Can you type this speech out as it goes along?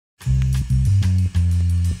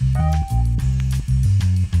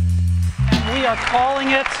And we are calling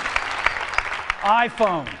it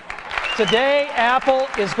iPhone. Today, Apple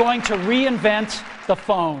is going to reinvent the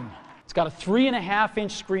phone. It's got a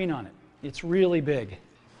 3.5-inch screen on it. It's really big.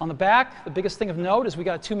 On the back, the biggest thing of note is we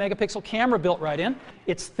got a 2-megapixel camera built right in.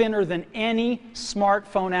 It's thinner than any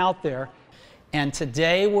smartphone out there. And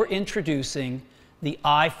today we're introducing the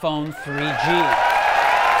iPhone 3G.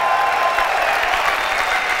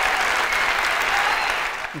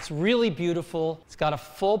 It's really beautiful. It's got a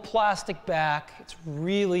full plastic back. It's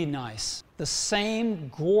really nice. The same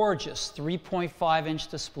gorgeous 3.5-inch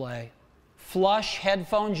display. Flush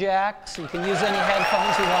headphone jack, so you can use any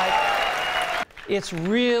headphones you like. It's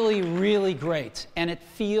really, really great. And it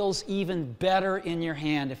feels even better in your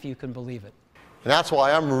hand, if you can believe it. And that's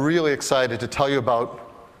why I'm really excited to tell you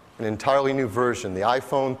about an entirely new version, the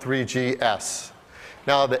iPhone 3GS.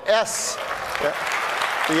 Now the S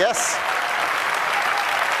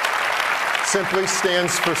simply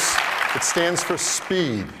stands for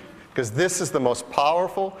speed, because this is the most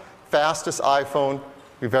powerful, fastest iPhone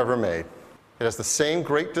we've ever made. It has the same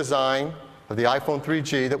great design of the iPhone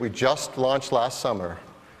 3G that we just launched last summer,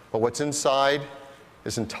 but what's inside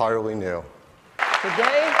is entirely new.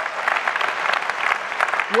 Today,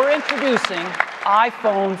 we're introducing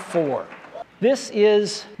iPhone 4. This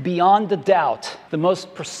is, beyond a doubt, the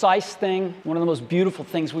most precise thing, one of the most beautiful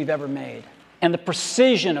things we've ever made. And the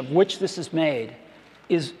precision of which this is made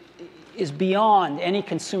is beyond any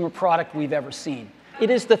consumer product we've ever seen.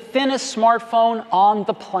 It is the thinnest smartphone on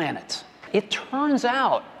the planet. It turns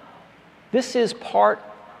out this is part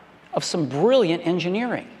of some brilliant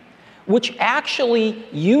engineering, which actually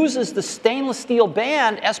uses the stainless steel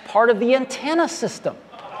band as part of the antenna system.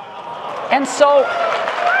 And so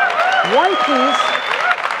one piece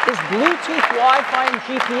is Bluetooth, Wi-Fi, and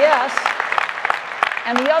GPS,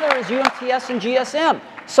 and the other is UMTS and GSM.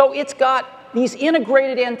 So it's got these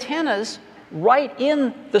integrated antennas right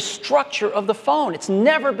in the structure of the phone. It's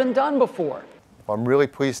never been done before. I'm really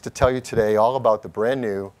pleased to tell you today all about the brand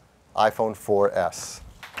new iPhone 4S.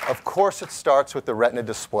 Of course it starts with the Retina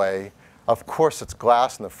display. Of course it's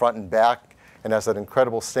glass in the front and back and has that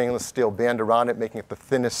incredible stainless steel band around it, making it the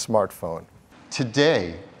thinnest smartphone.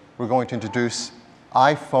 Today we're going to introduce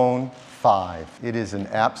iPhone 5. It is an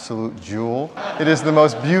absolute jewel. It is the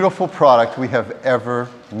most beautiful product we have ever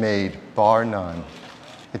made, bar none.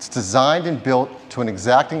 It's designed and built to an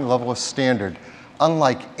exacting level of standard,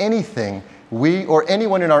 unlike anything we or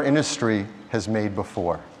anyone in our industry has made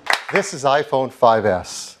before. This is iPhone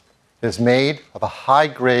 5S. It is made of a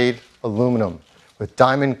high-grade aluminum with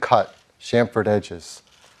diamond-cut chamfered edges.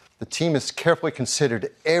 The team has carefully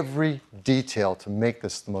considered every detail to make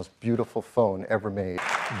this the most beautiful phone ever made.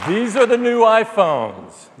 These are the new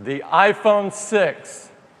iPhones, the iPhone 6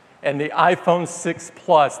 and the iPhone 6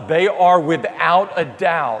 Plus. They are without a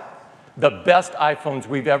doubt the best iPhones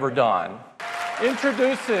we've ever done.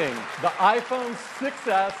 Introducing the iPhone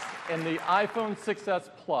 6S and the iPhone 6S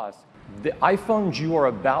Plus. The iPhones you are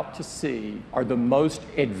about to see are the most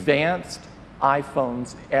advanced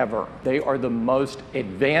iPhones ever. They are the most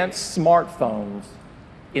advanced smartphones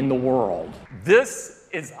in the world. This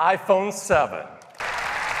is iPhone 7.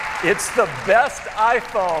 It's the best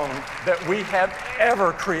iPhone that we have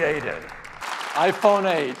ever created. iPhone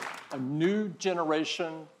 8, a new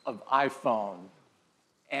generation of iPhone,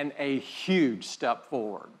 and a huge step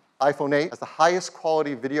forward. iPhone 8 has the highest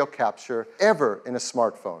quality video capture ever in a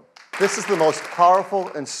smartphone. This is the most powerful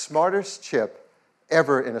and smartest chip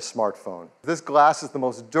ever in a smartphone. This glass is the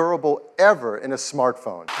most durable ever in a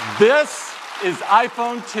smartphone. This is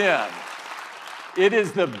iPhone 10. It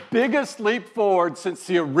is the biggest leap forward since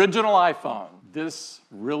the original iPhone. This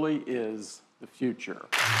really is the future.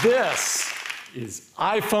 This is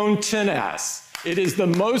iPhone XS. It is the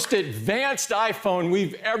most advanced iPhone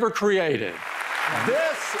we've ever created.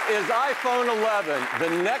 This is iPhone 11,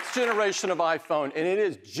 the next generation of iPhone, and it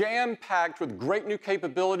is jam-packed with great new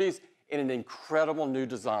capabilities in an incredible new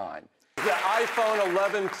design. The iPhone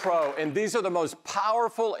 11 Pro, and these are the most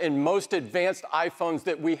powerful and most advanced iPhones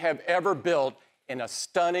that we have ever built in a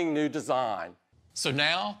stunning new design. So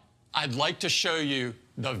now, I'd like to show you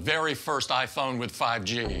the very first iPhone with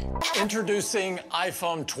 5G. Introducing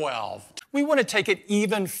iPhone 12. We want to take it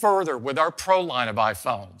even further with our Pro line of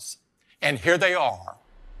iPhones. And here they are.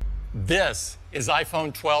 This is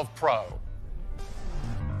iPhone 12 Pro.